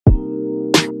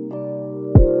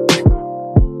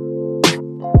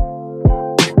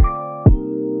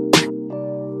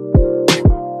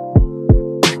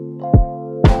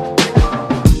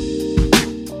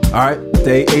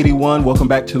Day 81. Welcome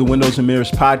back to the Windows and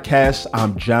Mirrors podcast.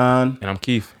 I'm John. And I'm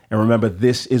Keith. And remember,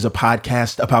 this is a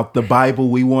podcast about the Bible.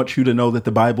 We want you to know that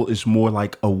the Bible is more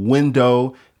like a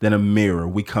window than a mirror.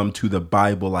 We come to the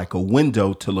Bible like a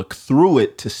window to look through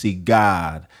it to see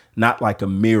God, not like a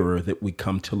mirror that we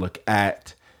come to look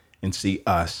at and see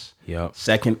us. Yep.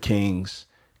 2 Kings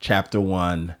chapter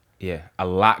 1. Yeah, a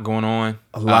lot going on.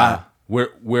 A lot.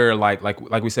 We're like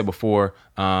we said before,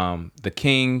 the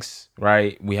kings,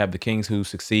 right? We have the kings who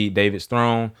succeed David's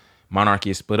throne. Monarchy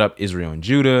is split up, Israel and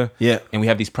Judah. Yeah. And we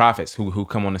have these prophets who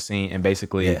come on the scene and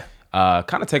basically kind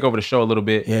of take over the show a little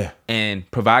bit. Yeah. And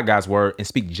provide God's word and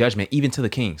speak judgment even to the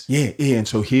kings. Yeah. And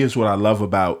so here's what I love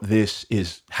about this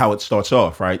is how it starts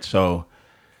off, right? So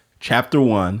chapter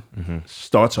 1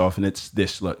 starts off and it's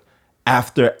this, look,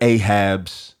 after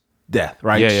Ahab's death,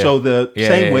 right? Yeah. So the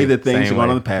same way that things Same have gone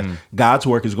way. in the past, God's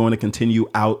work is going to continue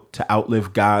to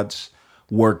outlive God's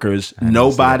workers.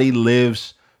 Nobody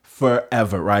lives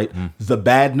forever, right? The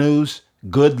bad news,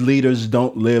 good leaders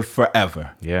don't live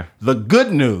forever. Yeah. The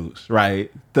good news, right?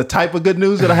 The type of good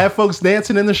news that'll have folks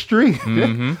dancing in the street.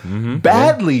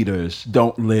 Bad leaders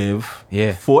don't live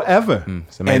forever.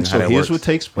 It's amazing And so how that here's works. what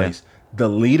takes place. The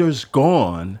leader's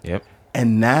gone. Yep.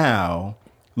 And now,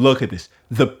 look at this.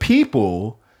 The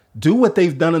people do what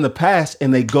they've done in the past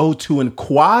and they go to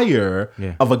inquire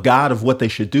of a God of what they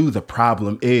should do. The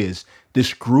problem is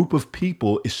this group of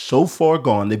people is so far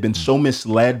gone. They've been so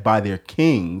misled by their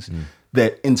kings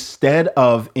that instead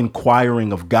of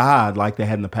inquiring of God like they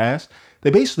had in the past, they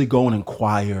basically go and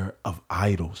inquire of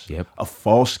idols, of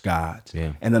false gods.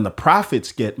 Yeah. And then the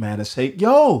prophets get mad and say,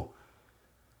 yo,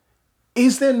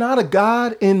 is there not a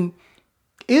God in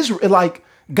Israel? Like,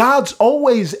 God's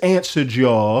always answered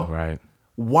y'all. Right.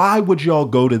 Why would y'all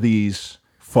go to these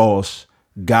false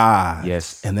gods?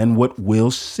 Yes. And then what we'll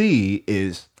see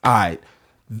is, all right,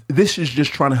 this is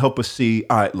just trying to help us see,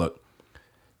 all right, look,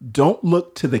 don't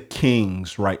look to the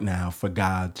kings right now for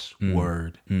God's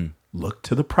word. Look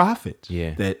to the prophets.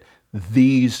 Yeah. That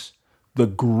the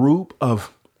group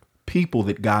of people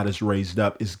that God has raised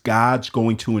up is God's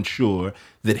going to ensure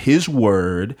that his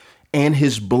word and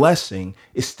his blessing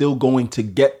is still going to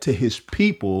get to his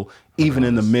people, even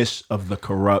in the midst of the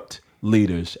corrupt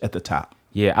leaders at the top.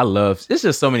 Yeah, I love, there's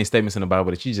just so many statements in the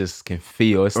Bible that you just can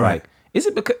feel. It's Right. like, is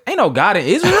it because ain't no God in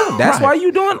Israel? That's Right. why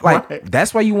you doing like Right.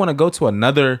 that's why you want to go to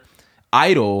another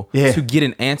idol to get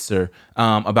an answer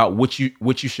about what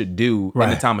you should do in the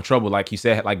Right. time of trouble. Like you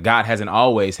said, like God hasn't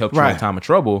always helped you in Right. the time of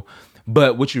trouble.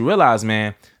 But what you realize,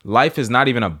 man, life is not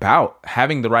even about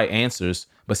having the right answers,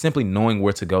 but simply knowing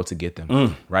where to go to get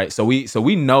them. Right. So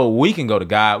we know we can go to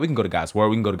God, we can go to God's word,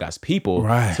 we can go to God's people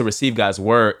Right. to receive God's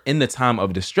word in the time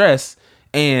of distress.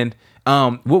 And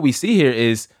what we see here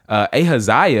is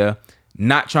Ahaziah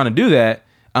not trying to do that.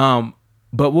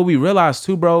 But what we realize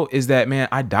too, bro, is that, man,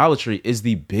 idolatry is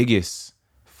the biggest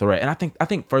threat. And I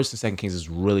think 1st and 2nd Kings is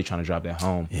really trying to drive that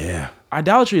home. Yeah.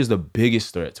 Idolatry is the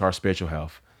biggest threat to our spiritual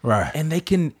health. Right. And they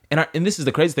can, and this is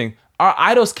the crazy thing, our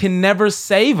idols can never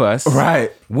save us.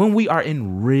 Right. When we are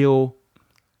in real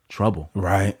trouble.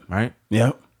 Right. Right.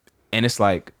 Yep. And it's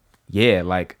like, yeah,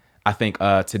 like I think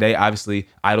today, obviously,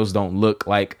 idols don't look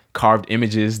like carved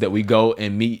images that we go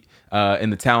and meet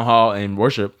in the town hall and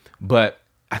worship. But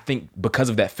I think because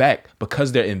of that fact,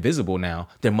 because they're invisible now,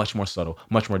 they're much more subtle,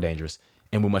 much more dangerous,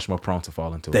 and we're much more prone to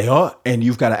fall into it. They are. And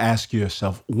you've got to ask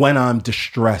yourself, when I'm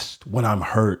distressed, when I'm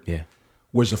hurt,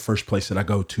 where's the first place that I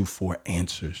go to for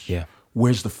answers? Yeah.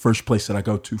 Where's the first place that I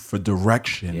go to for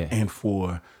direction and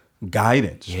for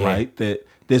guidance, right? That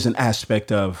there's an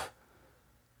aspect of,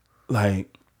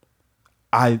 like,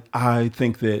 I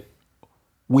think that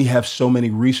we have so many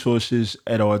resources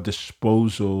at our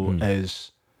disposal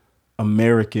as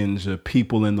Americans or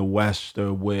people in the West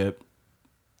or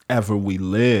wherever we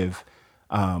live.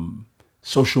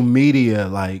 Social media,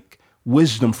 like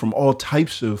wisdom from all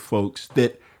types of folks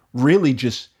that really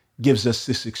just gives us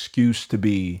this excuse to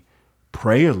be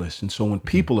prayerless. And so when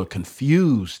people are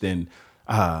confused and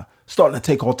starting to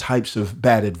take all types of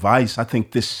bad advice, I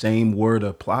think this same word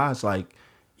applies. Like,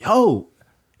 yo,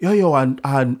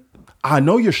 I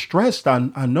know you're stressed.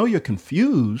 I know you're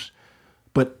confused,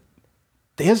 but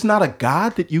there's not a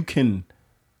God that you can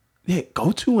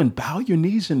go to and bow your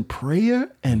knees in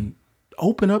prayer and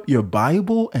open up your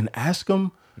Bible and ask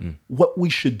him what we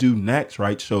should do next,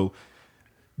 right? So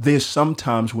there's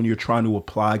sometimes when you're trying to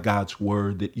apply God's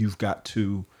word that you've got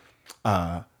to,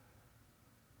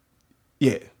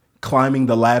 climbing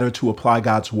the ladder to apply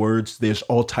God's words. There's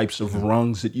all types of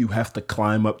rungs that you have to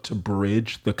climb up to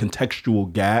bridge the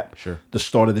contextual gap. Sure. The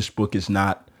start of this book is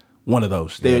not one of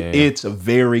those. It's a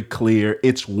very clear,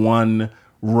 it's one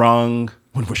rung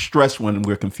when we're stressed, when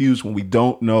we're confused, when we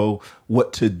don't know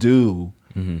what to do,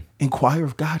 inquire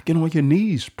of God, get on your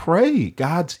knees, pray.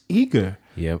 God's eager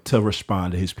to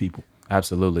respond to his people.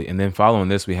 Absolutely. And then following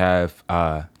this, we have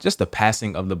just the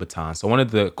passing of the baton. So one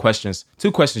of the questions,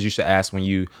 2 questions you should ask when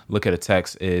you look at a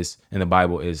text is in the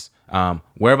Bible is,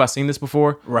 where have I seen this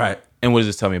before? Right. And what does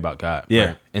this tell me about God? Yeah.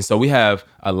 Right? And so we have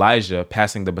Elijah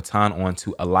passing the baton on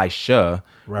to Elisha,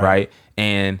 right?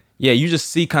 And yeah, you just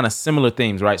see kind of similar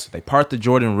themes, right? So they part the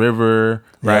Jordan River,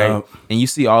 right? Yeah. And you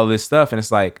see all this stuff, and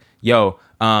it's like, yo,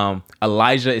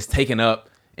 Elijah is taken up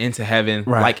into heaven,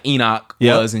 like Enoch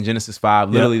was in Genesis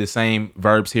 5, literally the same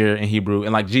verbs here in Hebrew.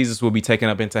 And like Jesus will be taken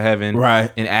up into heaven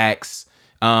in Acts.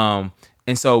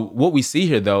 And so what we see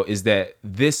here, though, is that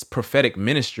this prophetic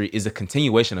ministry is a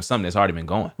continuation of something that's already been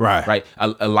going. Right.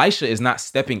 Elisha is not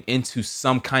stepping into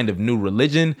some kind of new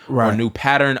religion or new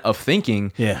pattern of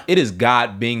thinking. Yeah. It is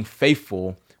God being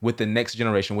faithful with the next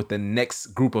generation, with the next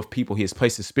group of people he has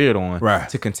placed his spirit on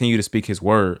to continue to speak his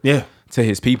word to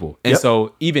his people. And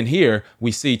so even here,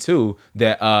 we see too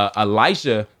that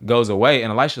Elisha goes away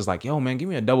and Elisha's like, yo, man, give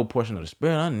me a double portion of the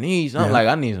spirit. I need something. Like,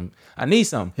 I need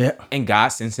something. Yeah. And God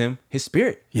sends him his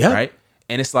spirit. Right.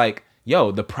 And it's like,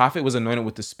 yo, the prophet was anointed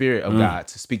with the spirit of God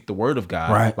to speak the word of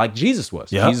God, like Jesus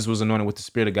was. Jesus was anointed with the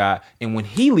spirit of God. And when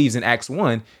he leaves in Acts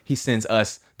 1, he sends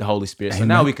us the Holy Spirit. So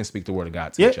now we can speak the word of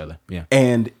God to each other. Yeah.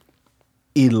 And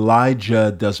Elijah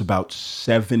does about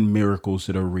 7 miracles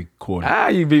that are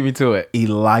recorded. You beat me to it.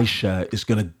 Elisha is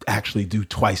going to actually do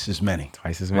twice as many.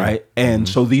 Right? And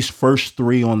so these first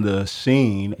 3 on the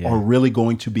scene are really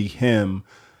going to be him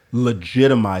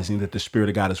legitimizing that the Spirit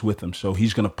of God is with him. So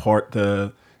he's going to part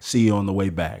the sea on the way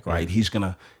back, right? He's going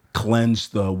to cleanse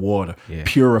the water,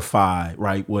 purify,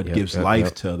 right? What gives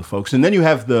life to the folks. And then you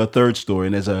have the third story.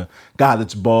 And as a guy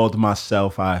that's bald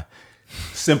myself, I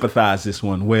sympathize this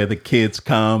one where the kids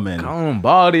come and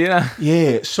bald,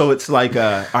 so it's like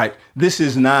all right, this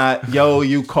is not, yo,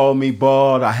 you call me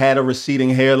bald, I had a receding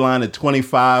hairline at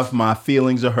 25, my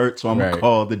feelings are hurt, so I'm gonna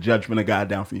call the judgment of God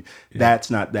down for you. That's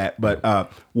not that.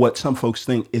 But what some folks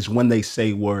think is when they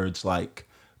say words like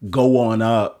go on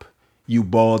up, you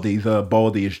baldy, the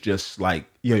baldy is just like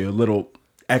your little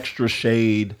extra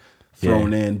shade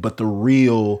thrown in, but the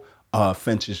real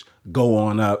offense is go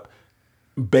on up.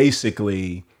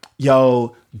 Basically,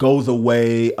 yo, go the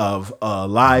way of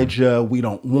Elijah. We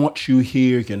don't want you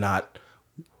here. You're not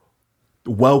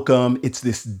welcome. It's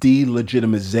this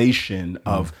delegitimization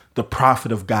of the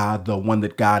prophet of God, the one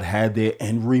that God had there.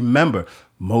 And remember,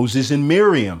 Moses and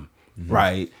Miriam,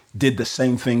 right, did the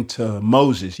same thing to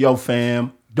Moses. Yo,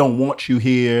 fam, don't want you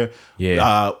here.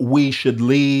 We should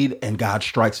lead. And God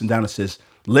strikes him down and says,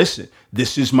 listen,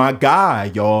 this is my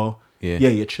guy, y'all.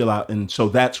 Yeah, chill out. And so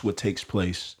that's what takes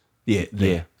place.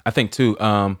 Yeah. I think too,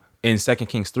 in 2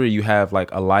 Kings 3, you have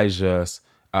like Elijah's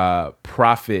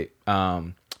prophet,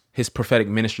 his prophetic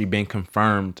ministry being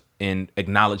confirmed and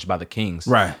acknowledged by the kings.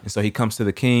 Right. And so he comes to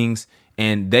the kings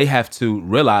and they have to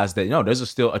realize that, there's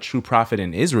still a true prophet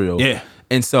in Israel. Yeah.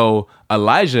 And so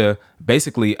Elijah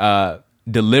basically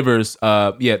delivers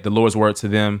the Lord's word to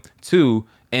them too,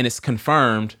 and it's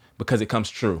confirmed because it comes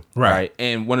true, right?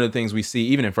 And one of the things we see,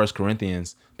 even in 1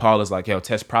 Corinthians, Paul is like, yo,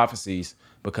 test prophecies,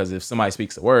 because if somebody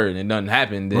speaks a word and it doesn't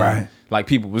happen, then like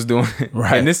people was doing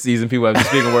in this season, people have been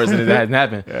speaking words and it hasn't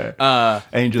happened.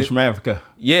 Angels from Africa.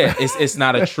 Yeah, it's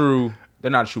not a true,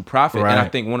 they're not a true prophet. And I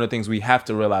think one of the things we have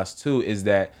to realize too is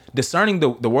that discerning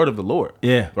the word of the Lord.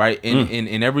 Right?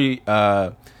 In every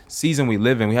season we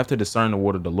live in, we have to discern the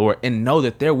word of the Lord and know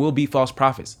that there will be false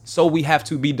prophets. So we have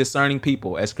to be discerning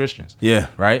people as Christians.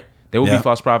 Right? There will be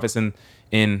false prophets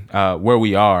in where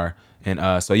we are.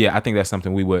 And so, I think that's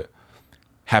something we would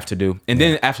have to do. And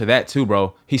then after that too,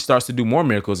 bro, he starts to do more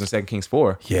miracles in 2 Kings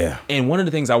 4. And one of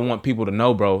the things I want people to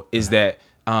know, bro, is that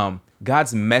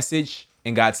God's message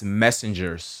and God's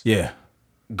messengers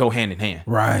go hand in hand.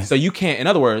 Right. So you can't, in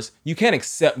other words, you can't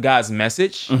accept God's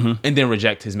message and then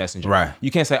reject his messenger. Right. You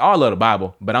can't say, oh, I love the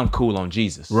Bible, but I'm cool on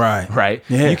Jesus. Right.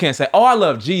 Yeah. You can't say, oh, I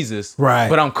love Jesus,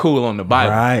 but I'm cool on the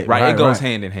Bible. Right. It goes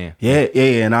hand in hand. Yeah.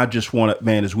 And I just want to,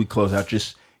 man, as we close out,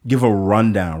 just give a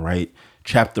rundown, right?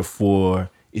 Chapter 4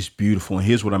 is beautiful. And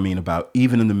here's what I mean about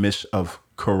even in the midst of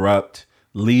corrupt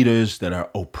leaders that are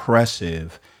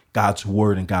oppressive, God's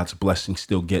word and God's blessing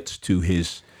still gets to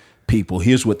his people.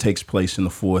 Here's what takes place in the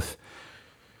 4th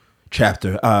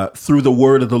chapter. Through the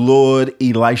word of the Lord,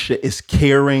 Elisha is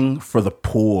caring for the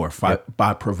poor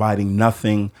by providing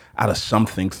nothing out of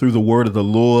something. Through the word of the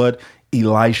Lord,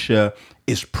 Elisha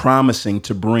is promising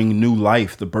to bring new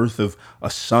life, the birth of a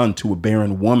son to a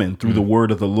barren woman through the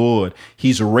word of the Lord.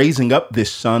 He's raising up this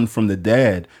son from the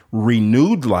dead,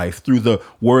 renewed life through the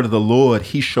word of the Lord.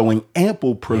 He's showing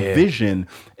ample provision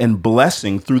and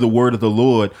blessing through the word of the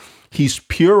Lord. He's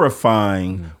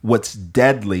purifying what's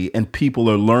deadly, and people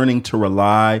are learning to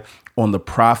rely on the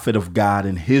prophet of God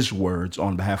and his words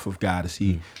on behalf of God as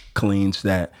he cleans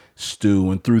that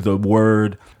stew. And through the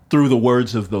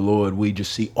words of the Lord, we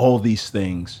just see all these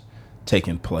things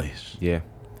taking place. Yeah.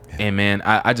 And man,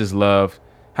 I just love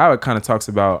how it kind of talks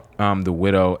about the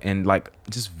widow, and like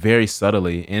just very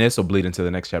subtly, and this will bleed into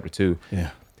the next chapter too.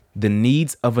 Yeah. The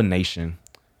needs of a nation,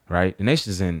 right? The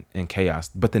nation's in chaos,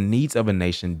 but the needs of a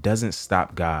nation doesn't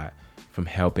stop God from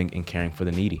helping and caring for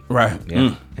the needy. Right.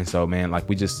 Yeah. And so, man, like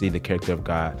we just see the character of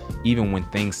God, even when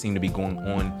things seem to be going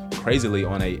on crazily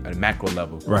on a macro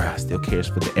level. Right. God still cares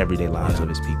for the everyday lives of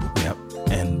his people. Yep.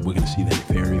 And we're going to see that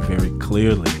very, very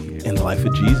clearly in the life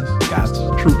of Jesus, God's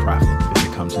true prophet, as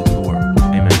he comes into the world.